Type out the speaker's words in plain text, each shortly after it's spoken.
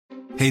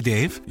Hey,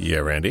 Dave. Yeah,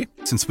 Randy?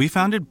 Since we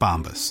founded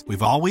Bombas,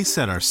 we've always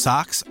said our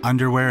socks,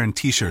 underwear, and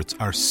T-shirts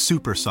are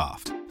super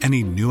soft.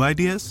 Any new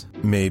ideas?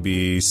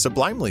 Maybe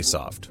sublimely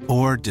soft.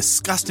 Or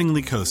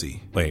disgustingly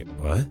cozy. Wait,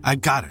 what? I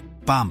got it.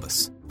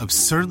 Bombas.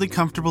 Absurdly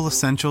comfortable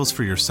essentials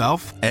for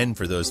yourself and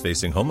for those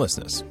facing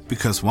homelessness.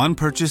 Because one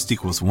purchased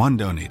equals one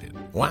donated.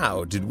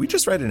 Wow, did we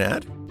just write an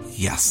ad?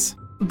 Yes.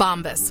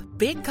 Bombas.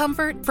 Big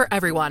comfort for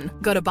everyone.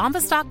 Go to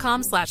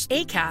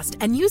bombas.com/ACAST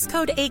and use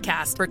code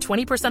ACAST for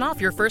 20%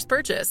 off your first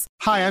purchase.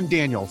 Hi, I'm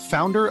Daniel,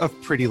 founder of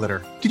Pretty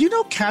Litter. Did you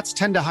know cats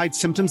tend to hide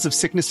symptoms of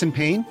sickness and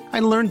pain?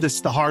 I learned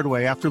this the hard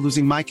way after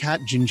losing my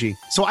cat, Gingy.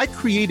 So I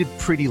created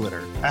Pretty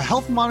Litter, a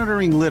health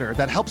monitoring litter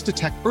that helps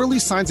detect early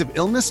signs of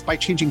illness by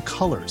changing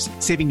colors,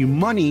 saving you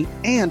money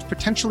and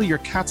potentially your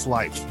cat's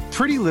life.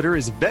 Pretty Litter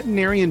is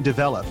veterinarian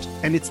developed,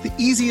 and it's the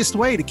easiest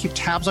way to keep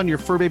tabs on your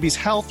fur baby's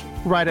health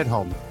right at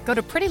home. Go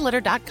to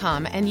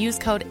prettylitter.com and use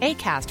code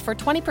ACAST for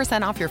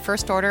 20% off your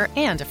first order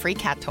and a free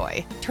cat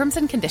toy. Terms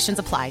and conditions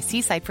apply.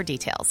 See site for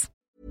details.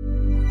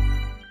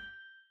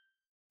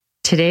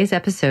 Today's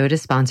episode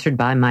is sponsored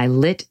by my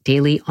LIT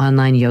daily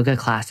online yoga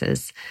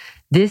classes.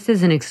 This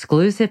is an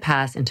exclusive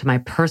pass into my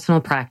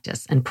personal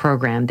practice and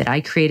program that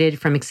I created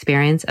from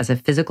experience as a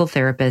physical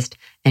therapist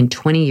and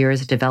 20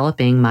 years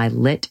developing my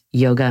LIT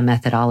yoga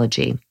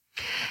methodology.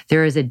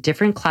 There is a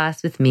different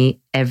class with me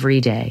every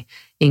day,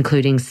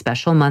 including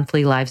special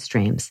monthly live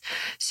streams,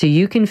 so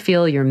you can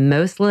feel your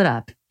most lit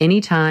up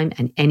anytime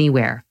and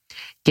anywhere.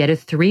 Get a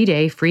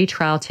 3-day free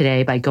trial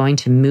today by going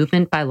to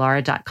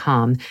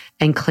movementbylara.com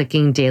and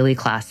clicking daily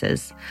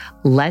classes.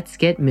 Let's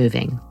get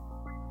moving.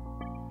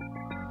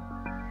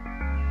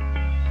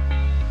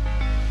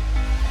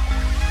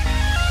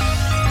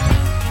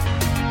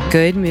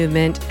 Good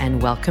movement,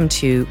 and welcome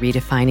to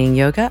Redefining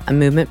Yoga, a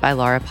Movement by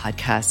Lara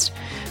podcast,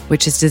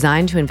 which is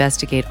designed to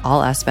investigate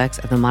all aspects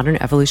of the modern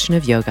evolution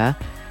of yoga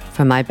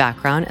from my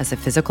background as a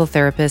physical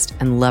therapist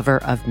and lover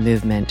of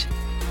movement.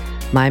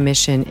 My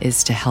mission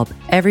is to help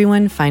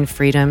everyone find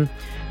freedom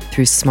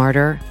through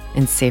smarter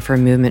and safer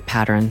movement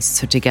patterns,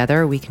 so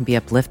together we can be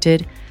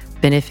uplifted,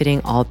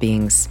 benefiting all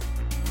beings.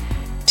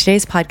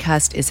 Today's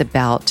podcast is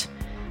about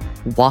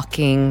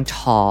walking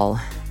tall.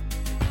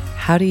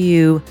 How do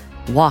you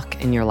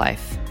walk in your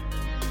life?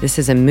 This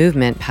is a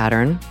movement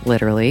pattern,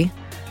 literally,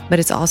 but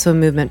it's also a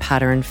movement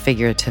pattern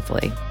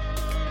figuratively.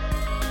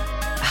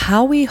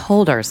 How we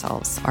hold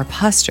ourselves, our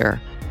posture,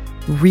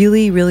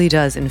 really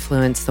does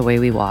influence the way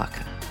we walk.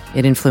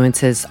 It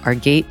influences our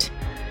gait.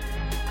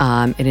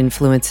 It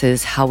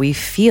influences how we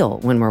feel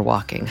when we're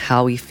walking,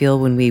 how we feel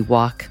when we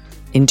walk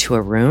into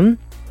a room,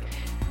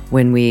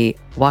 when we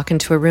walk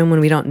into a room when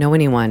we don't know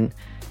anyone.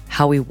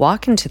 How we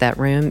walk into that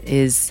room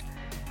is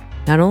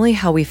not only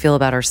how we feel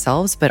about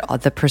ourselves, but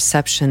the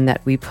perception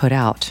that we put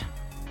out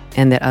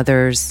and that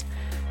others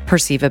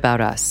perceive about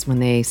us when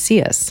they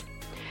see us.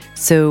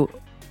 So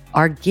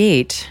our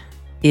gait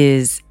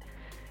is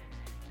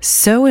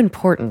so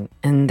important,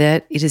 and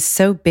that it is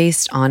so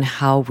based on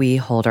how we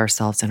hold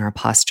ourselves in our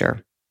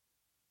posture.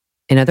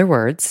 In other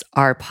words,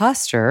 our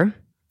posture,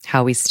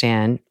 how we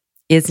stand,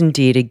 is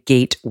indeed a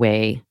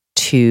gateway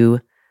to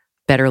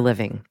better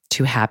living,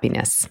 to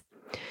happiness.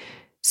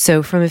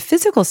 So from a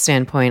physical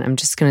standpoint, I'm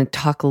just going to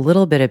talk a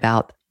little bit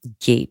about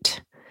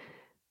gait.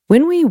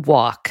 When we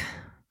walk,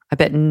 I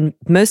bet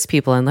most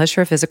people, unless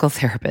you're a physical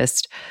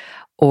therapist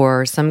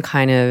or some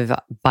kind of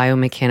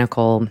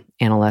biomechanical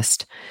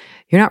analyst,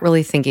 you're not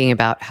really thinking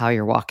about how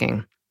you're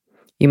walking.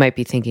 You might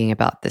be thinking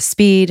about the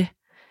speed,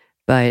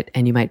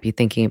 and you might be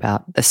thinking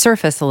about the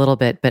surface a little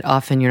bit, but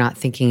often you're not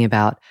thinking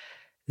about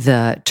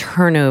the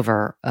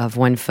turnover of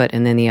one foot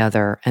and then the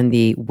other, and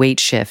the weight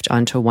shift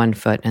onto one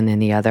foot and then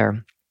the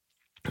other,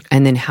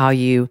 and then how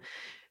you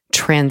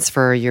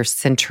transfer your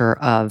center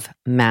of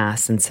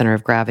mass and center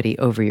of gravity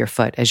over your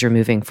foot as you're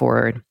moving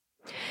forward.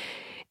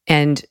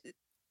 And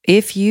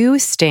if you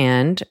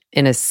stand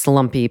in a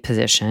slumpy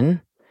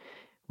position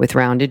with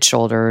rounded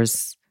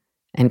shoulders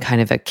and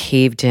kind of a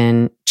caved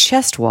in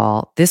chest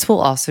wall, this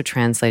will also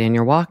translate in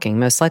your walking.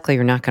 Most likely,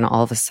 you're not going to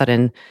all of a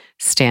sudden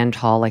stand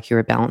tall like you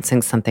were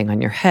balancing something on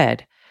your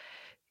head.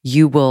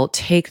 You will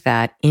take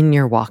that in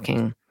your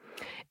walking.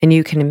 And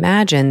you can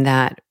imagine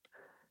that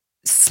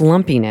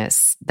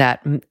slumpiness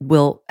that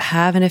will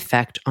have an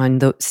effect on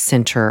the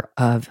center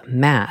of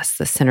mass,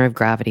 the center of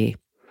gravity,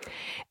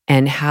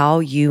 and how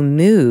you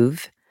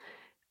move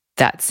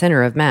that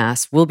center of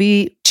mass will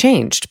be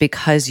changed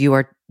because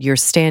you're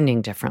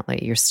standing differently.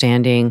 You're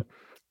standing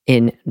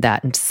in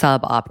that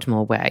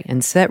suboptimal way.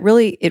 And so it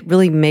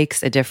really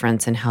makes a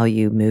difference in how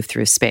you move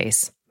through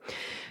space.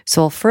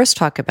 So I'll first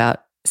talk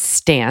about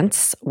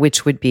stance,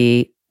 which would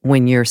be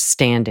when you're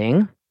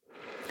standing.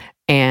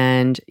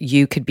 And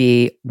you could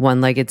be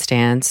one-legged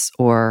stance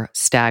or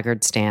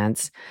staggered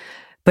stance.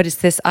 But it's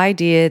this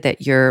idea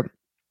that your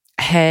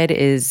head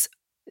is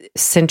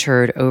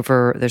centered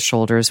over the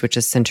shoulders, which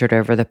is centered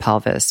over the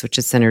pelvis, which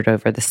is centered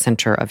over the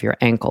center of your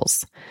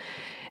ankles.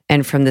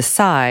 And from the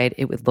side,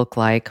 it would look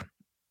like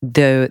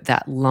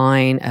that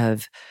line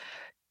of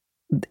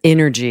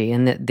energy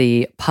and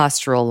the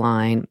postural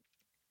line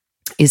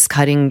is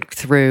cutting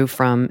through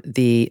from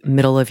the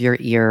middle of your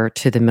ear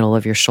to the middle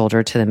of your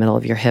shoulder to the middle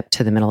of your hip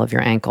to the middle of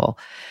your ankle.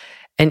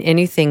 And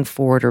anything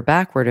forward or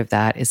backward of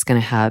that is going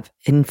to have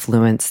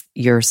influence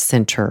your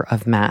center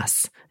of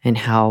mass and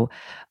how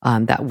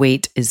that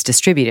weight is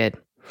distributed.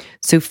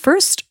 So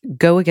first,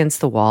 go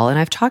against the wall. And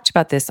I've talked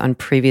about this on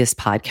previous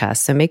podcasts.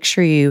 So make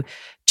sure you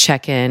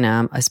check in,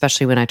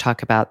 especially when I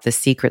talk about the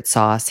secret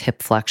sauce,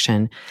 hip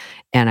flexion,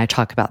 and I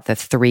talk about the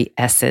 3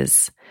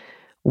 S's,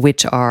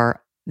 which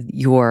are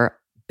your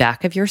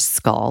back of your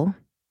skull,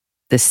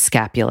 the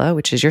scapula,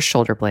 which is your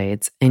shoulder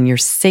blades, and your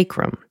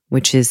sacrum,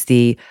 which is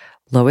the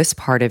lowest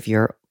part of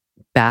your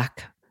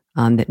back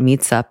that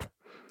meets up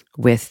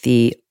with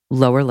the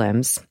lower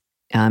limbs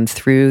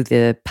through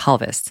the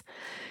pelvis.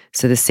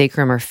 So the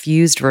sacrum are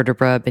fused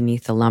vertebra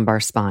beneath the lumbar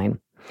spine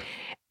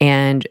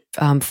and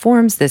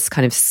forms this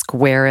kind of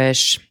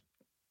squarish,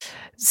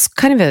 it's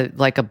kind of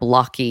like a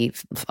blocky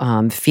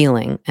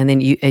feeling. And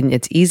then and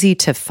it's easy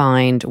to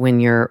find when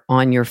you're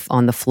on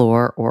the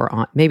floor or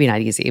on, maybe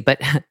not easy,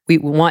 but we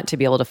want to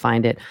be able to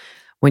find it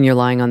when you're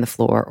lying on the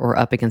floor or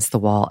up against the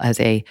wall as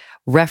a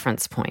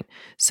reference point.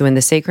 So when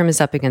the sacrum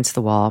is up against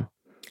the wall,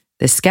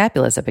 the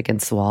scapula is up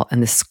against the wall,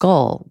 and the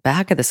skull,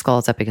 back of the skull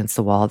is up against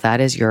the wall,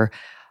 that is your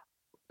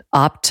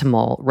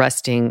optimal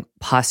resting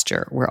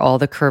posture where all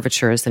the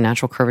curvatures, the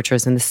natural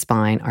curvatures in the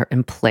spine are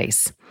in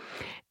place.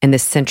 And the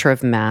center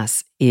of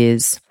mass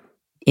is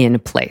in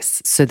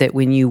place so that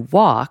when you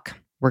walk,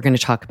 we're going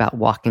to talk about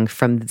walking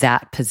from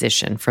that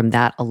position, from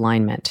that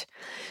alignment.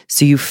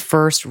 So you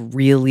first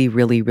really,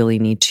 really, really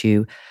need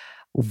to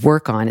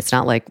work on, it's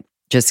not like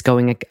just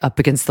going up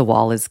against the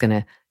wall is going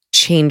to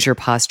change your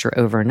posture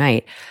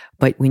overnight.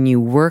 But when you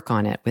work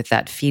on it with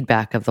that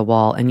feedback of the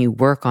wall and you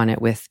work on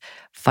it with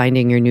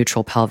finding your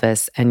neutral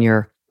pelvis and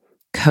your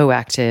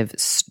coactive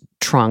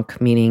trunk,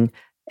 meaning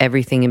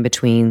everything in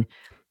between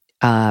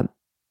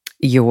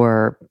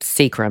your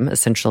sacrum,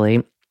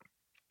 essentially,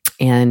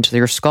 and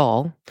your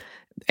skull,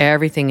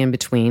 everything in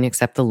between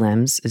except the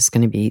limbs is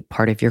going to be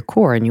part of your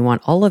core. And you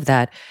want all of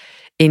that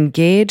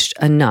engaged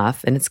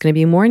enough, and it's going to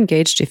be more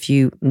engaged if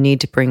you need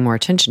to bring more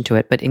attention to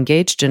it, but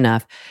engaged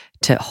enough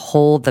to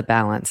hold the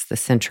balance, the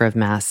center of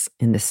mass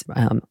in this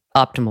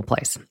optimal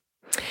place.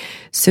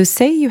 So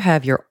say you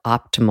have your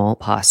optimal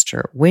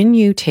posture. When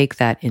you take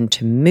that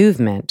into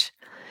movement,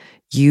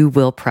 you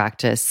will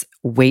practice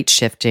weight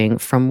shifting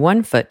from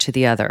one foot to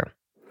the other.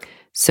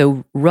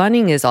 So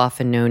running is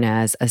often known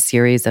as a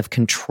series of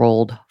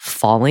controlled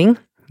falling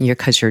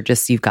because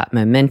you've got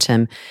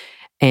momentum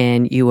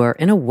and you are,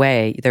 in a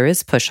way, there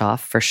is push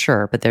off for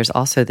sure, but there's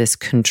also this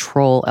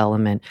control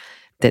element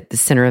that the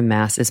center of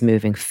mass is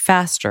moving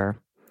faster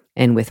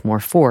and with more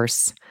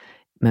force,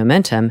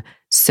 momentum,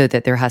 so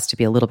that there has to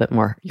be a little bit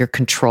more, you're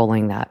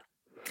controlling that.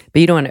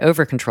 But you don't want to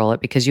over control it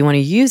because you want to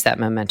use that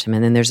momentum,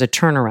 and then there's a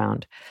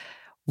turnaround.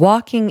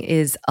 Walking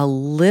is a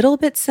little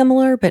bit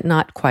similar, but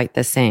not quite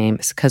the same,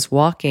 because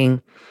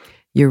walking,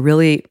 you're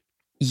really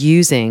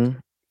using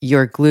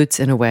your glutes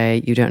in a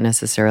way you don't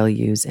necessarily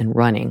use in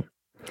running.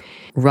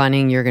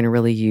 Running, you're going to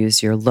really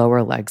use your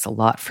lower legs a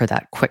lot for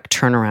that quick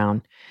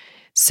turnaround.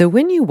 So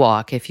when you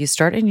walk, if you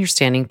start in your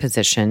standing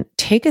position,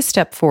 take a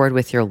step forward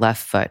with your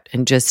left foot,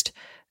 and just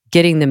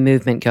getting the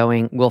movement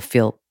going will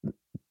feel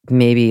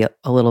maybe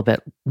a little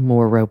bit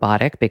more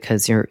robotic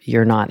because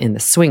you're not in the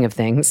swing of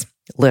things,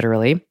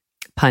 literally,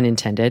 pun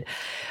intended.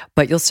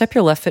 But you'll step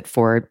your left foot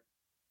forward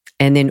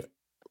and then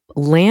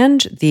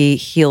land the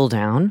heel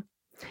down.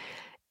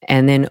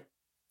 And then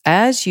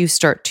as you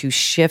start to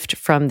shift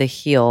from the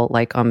heel,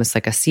 like almost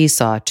like a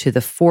seesaw, to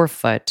the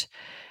forefoot,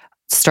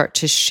 start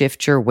to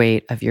shift your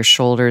weight of your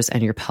shoulders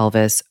and your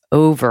pelvis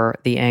over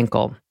the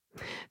ankle.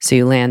 So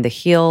you land the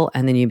heel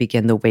and then you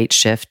begin the weight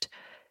shift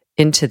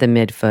into the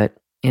midfoot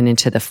and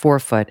into the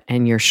forefoot,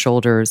 and your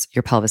shoulders,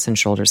 your pelvis and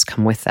shoulders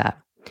come with that.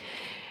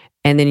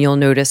 And then you'll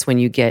notice when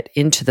you get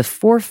into the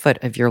forefoot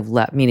of your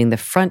left, meaning the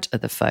front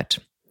of the foot,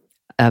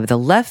 of the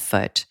left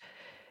foot,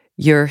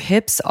 your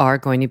hips are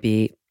going to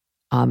be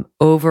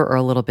over or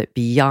a little bit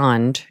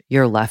beyond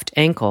your left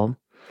ankle.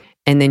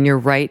 And then your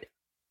right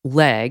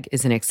leg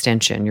is an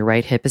extension. Your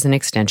right hip is an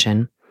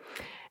extension.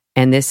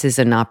 And this is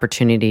an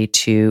opportunity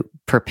to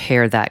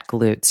prepare that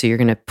glute. So you're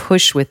going to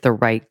push with the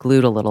right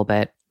glute a little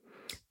bit,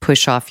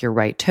 push off your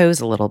right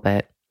toes a little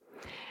bit.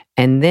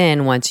 And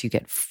then once you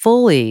get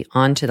fully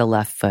onto the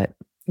left foot,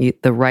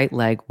 the right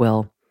leg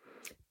will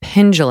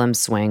pendulum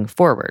swing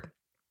forward.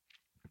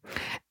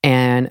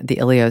 And the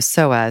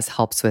iliopsoas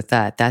helps with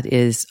that. That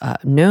is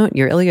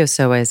your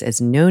iliopsoas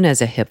is known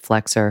as a hip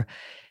flexor.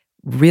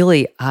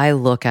 Really, I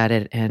look at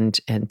it and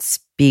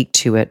speak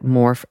to it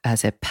more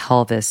as a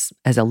pelvis,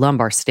 as a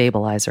lumbar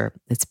stabilizer.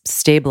 It's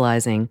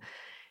stabilizing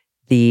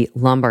the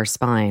lumbar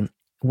spine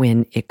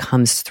when it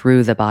comes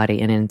through the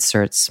body and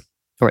inserts,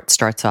 or it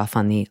starts off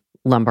on the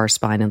lumbar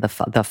spine and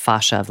the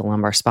fascia of the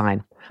lumbar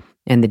spine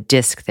and the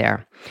disc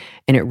there.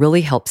 And it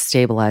really helps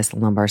stabilize the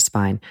lumbar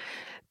spine.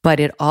 But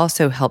it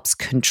also helps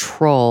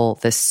control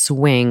the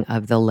swing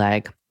of the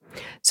leg.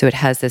 So it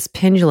has this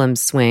pendulum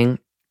swing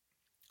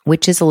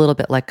which is a little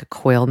bit like a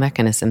coil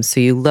mechanism. So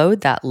you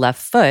load that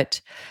left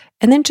foot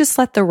and then just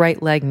let the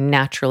right leg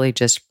naturally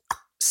just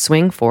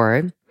swing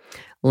forward,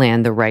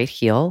 land the right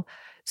heel,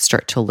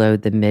 start to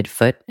load the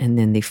midfoot and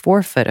then the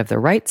forefoot of the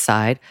right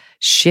side,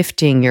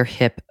 shifting your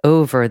hip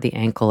over the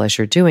ankle as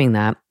you're doing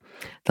that.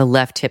 The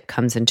left hip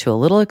comes into a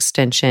little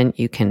extension.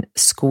 You can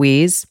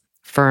squeeze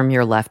firm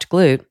your left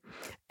glute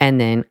and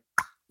then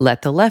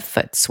let the left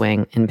foot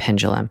swing in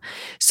pendulum.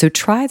 So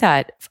try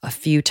that a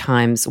few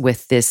times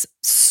with this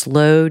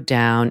slowed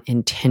down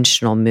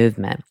intentional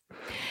movement.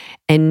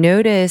 And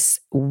notice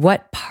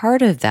what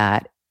part of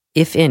that,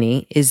 if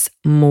any, is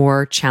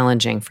more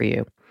challenging for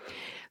you.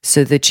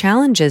 So the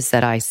challenges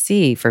that I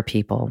see for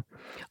people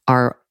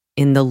are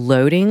in the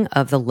loading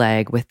of the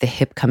leg with the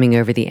hip coming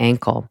over the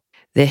ankle.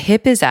 The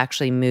hip is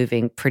actually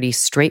moving pretty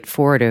straight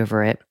forward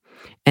over it,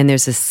 and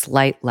there's a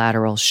slight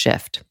lateral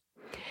shift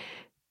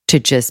to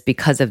just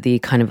because of the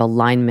kind of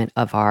alignment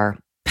of our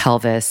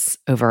pelvis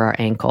over our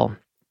ankle.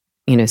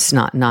 It's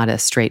not a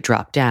straight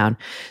drop down.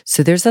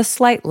 So there's a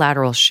slight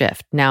lateral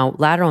shift. Now,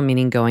 lateral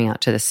meaning going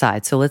out to the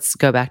side. So let's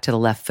go back to the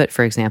left foot,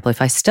 for example.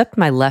 If I stepped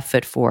my left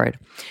foot forward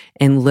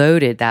and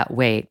loaded that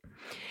weight,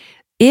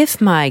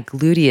 if my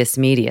gluteus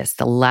medius,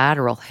 the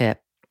lateral hip,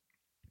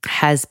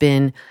 has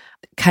been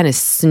kind of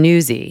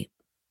snoozy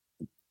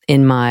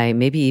in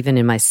maybe even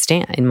in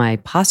my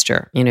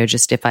posture,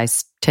 just if I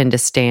tend to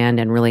stand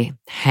and really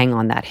hang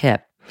on that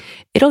hip,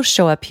 it'll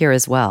show up here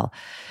as well.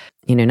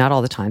 Not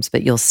all the times,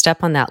 but you'll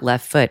step on that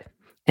left foot.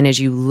 And as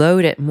you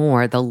load it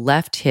more, the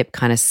left hip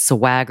kind of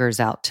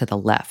swaggers out to the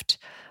left,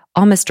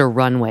 almost a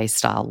runway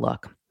style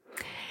look.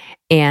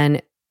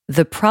 And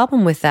the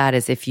problem with that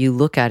is if you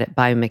look at it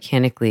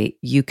biomechanically,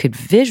 you could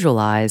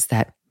visualize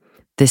that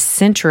the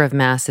center of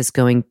mass is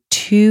going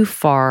too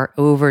far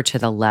over to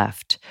the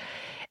left.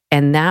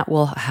 And that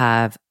will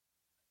have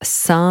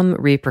some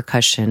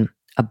repercussion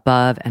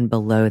above and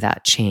below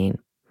that chain.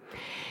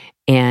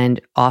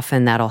 And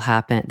often that'll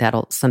happen,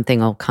 something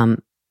will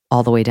come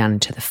all the way down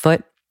into the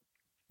foot.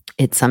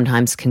 It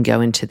sometimes can go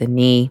into the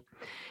knee,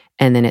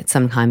 and then it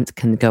sometimes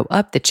can go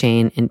up the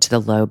chain into the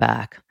low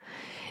back.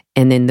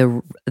 And then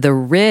the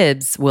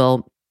ribs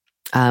will,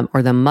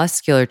 or the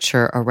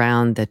musculature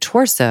around the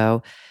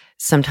torso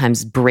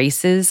sometimes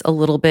braces a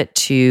little bit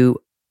to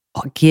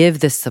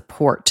give the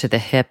support to the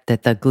hip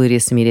that the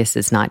gluteus medius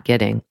is not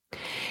getting.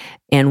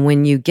 And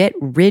when you get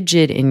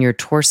rigid in your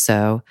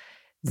torso,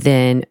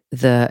 then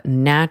the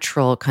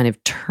natural kind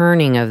of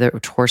turning of the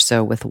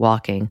torso with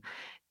walking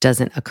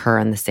doesn't occur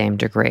in the same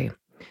degree.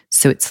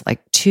 So it's like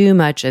too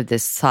much of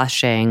this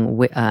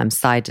sashaying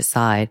side to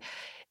side.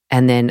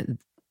 And then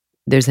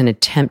there's an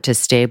attempt to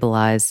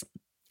stabilize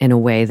in a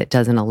way that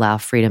doesn't allow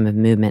freedom of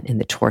movement in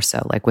the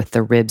torso, like with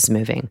the ribs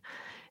moving.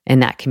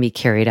 And that can be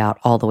carried out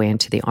all the way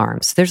into the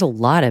arms. There's a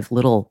lot of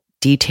little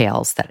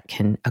details that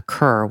can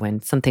occur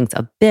when something's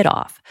a bit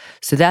off.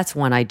 So that's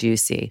one I do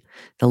see,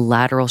 the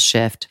lateral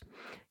shift,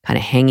 kind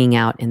of hanging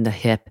out in the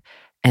hip,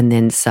 and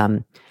then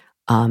some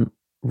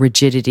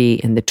rigidity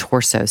in the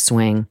torso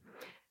swing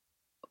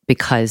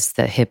because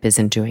the hip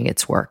isn't doing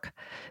its work.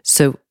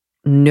 So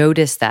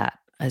notice that,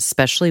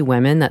 especially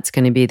women, that's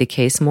going to be the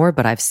case more,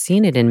 but I've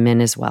seen it in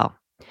men as well.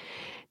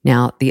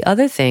 Now, the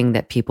other thing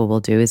that people will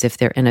do is if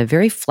they're in a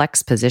very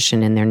flexed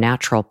position in their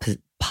natural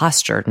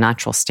posture,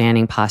 natural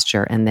standing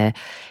posture, and the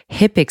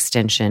hip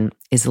extension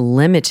is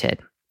limited,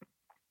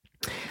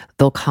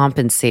 they'll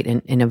compensate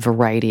in a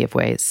variety of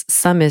ways.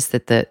 Some is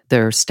that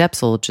their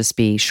steps will just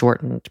be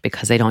shortened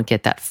because they don't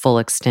get that full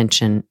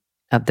extension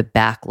of the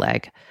back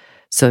leg.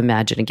 So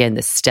imagine, again,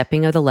 the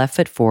stepping of the left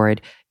foot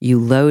forward, you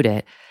load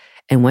it,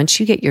 and once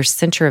you get your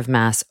center of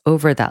mass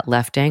over that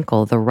left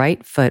ankle, the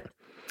right foot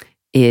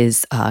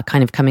is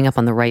kind of coming up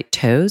on the right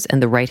toes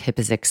and the right hip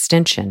is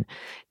extension.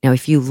 Now,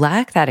 if you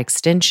lack that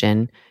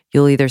extension,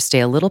 you'll either stay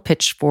a little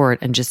pitched forward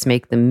and just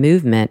make the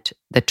movement,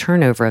 the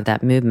turnover of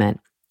that movement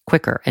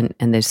quicker,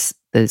 and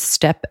the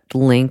step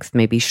length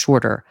may be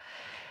shorter.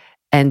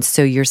 And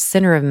so your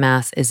center of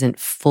mass isn't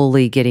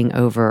fully getting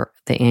over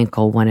the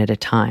ankle one at a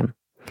time.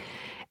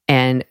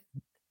 And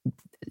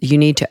you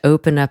need to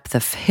open up the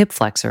hip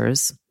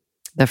flexors,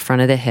 the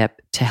front of the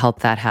hip, to help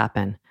that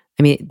happen.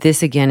 I mean,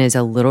 this again is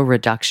a little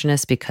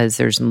reductionist because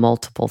there's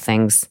multiple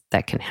things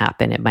that can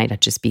happen. It might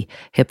not just be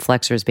hip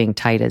flexors being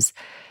tight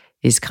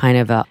is kind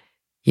of a,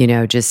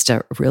 just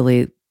a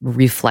really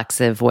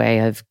reflexive way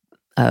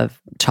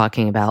of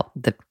talking about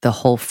the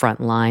whole front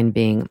line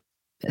being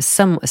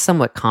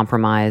somewhat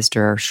compromised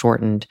or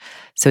shortened.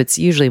 So it's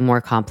usually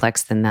more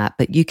complex than that.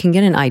 But you can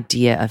get an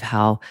idea of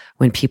how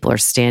when people are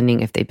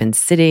standing, if they've been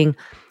sitting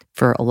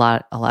for a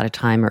lot of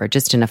time or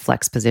just in a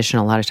flex position,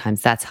 a lot of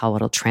times that's how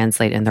it'll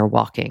translate in their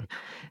walking,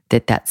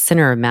 that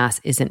center of mass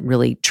isn't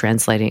really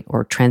translating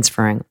or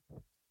transferring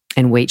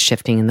and weight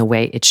shifting in the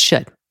way it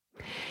should.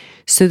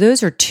 So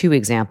those are two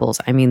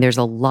examples. I mean, there's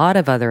a lot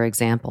of other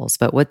examples,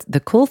 but what the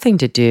cool thing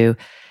to do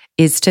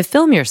is to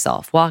film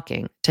yourself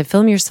walking, to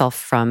film yourself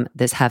from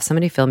this, have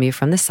somebody film you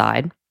from the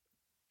side,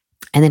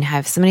 and then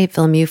have somebody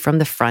film you from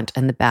the front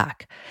and the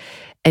back.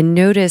 and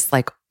notice,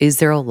 like, is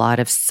there a lot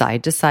of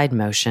side to side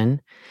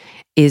motion?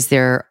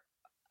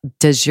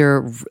 Does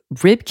your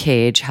rib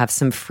cage have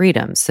some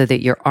freedom so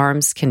that your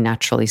arms can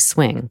naturally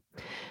swing?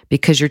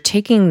 Because you're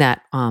taking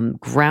that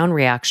ground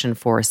reaction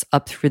force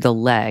up through the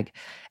leg,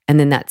 and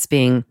then that's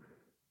being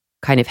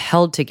kind of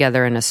held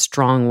together in a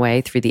strong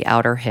way through the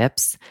outer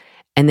hips.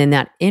 And then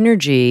that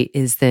energy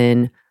is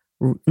then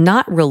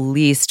not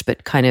released,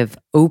 but kind of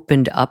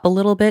opened up a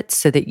little bit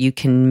so that you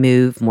can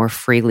move more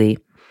freely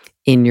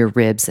in your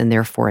ribs and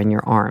therefore in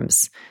your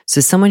arms. So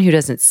someone who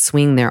doesn't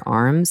swing their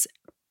arms,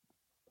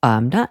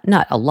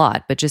 not a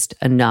lot, but just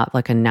enough,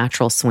 like a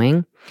natural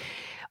swing,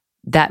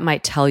 that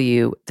might tell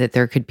you that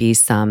there could be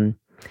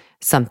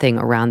something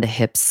around the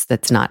hips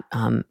that's not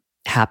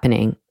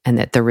happening, and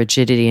that the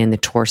rigidity in the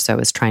torso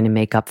is trying to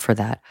make up for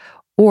that.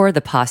 Or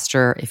the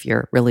posture, if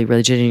you're really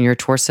rigid in your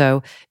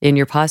torso, in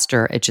your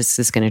posture, it just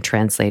is going to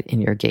translate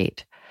in your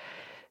gait.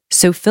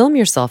 So film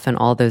yourself in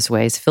all those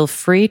ways. Feel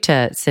free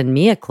to send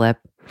me a clip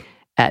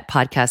at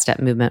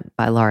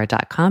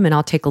podcast@movementbylara.com, and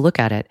I'll take a look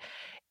at it.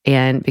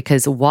 And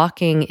because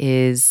walking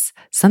is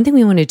something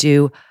we want to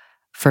do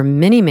for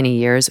many, many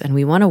years, and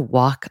we want to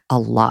walk a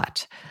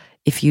lot.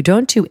 If you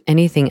don't do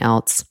anything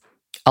else,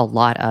 a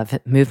lot of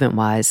it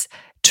movement-wise,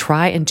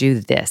 try and do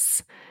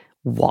this.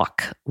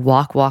 Walk.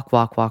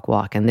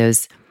 And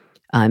those,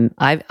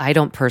 I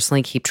don't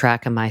personally keep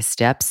track of my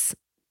steps.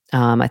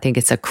 I think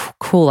it's a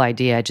cool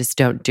idea. I just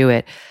don't do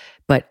it.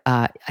 But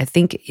I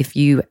think if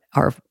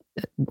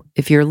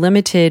you're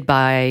limited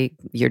by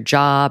your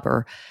job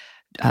or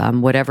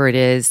whatever it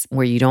is,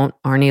 where you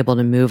aren't able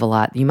to move a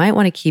lot, you might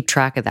want to keep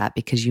track of that,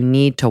 because you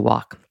need to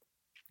walk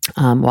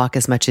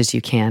as much as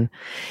you can.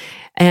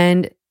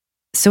 And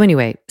so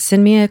anyway,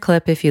 send me a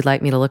clip if you'd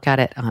like me to look at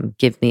it.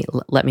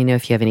 Let me know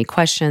if you have any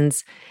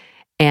questions.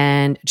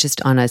 And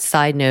just on a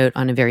side note,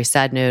 on a very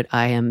sad note,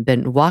 I have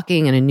been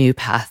walking in a new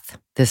path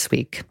this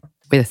week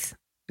with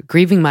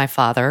grieving my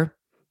father,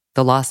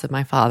 the loss of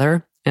my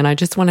father. And I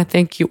just want to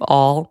thank you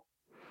all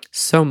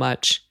so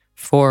much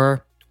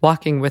for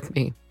walking with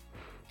me.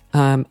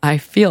 I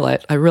feel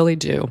it. I really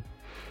do.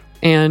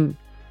 And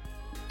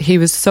he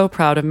was so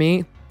proud of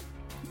me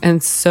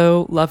and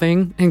so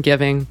loving and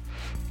giving.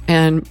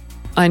 And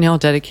I now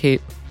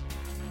dedicate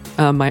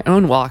my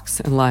own walks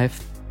in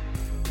life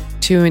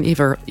to an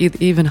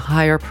even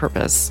higher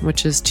purpose,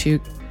 which is to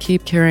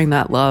keep carrying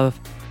that love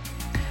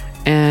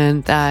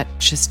and that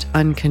just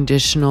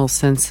unconditional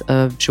sense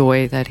of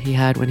joy that he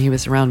had when he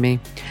was around me,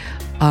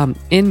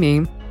 in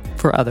me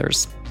for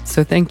others.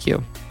 So thank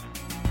you.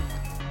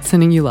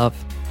 Sending you love.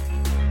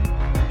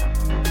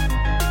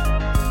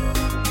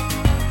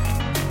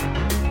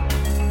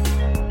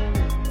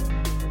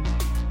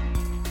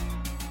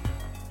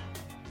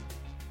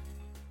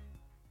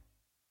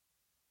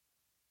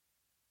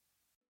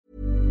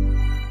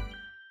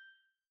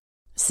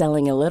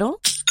 Selling a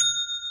little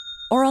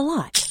or a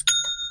lot?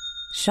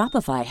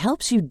 Shopify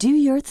helps you do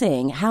your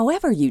thing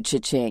however you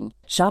cha-ching.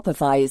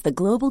 Shopify is the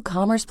global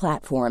commerce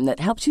platform that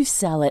helps you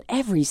sell at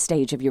every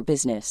stage of your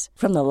business.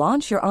 From the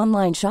launch your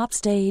online shop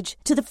stage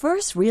to the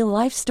first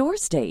real-life store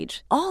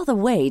stage, all the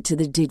way to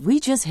the did we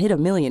just hit a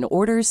million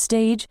orders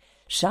stage.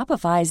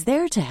 Shopify is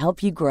there to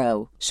help you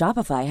grow.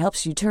 Shopify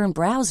helps you turn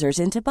browsers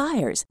into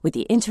buyers with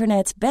the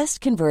internet's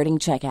best converting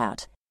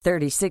checkout.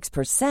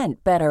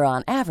 36% better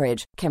on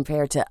average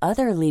compared to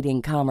other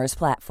leading commerce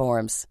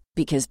platforms.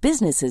 Because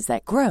businesses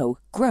that grow,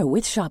 grow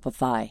with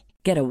Shopify.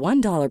 Get a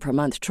 $1 per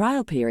month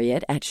trial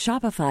period at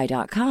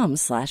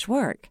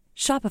shopify.com/work.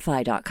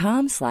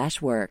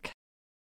 Shopify.com/work.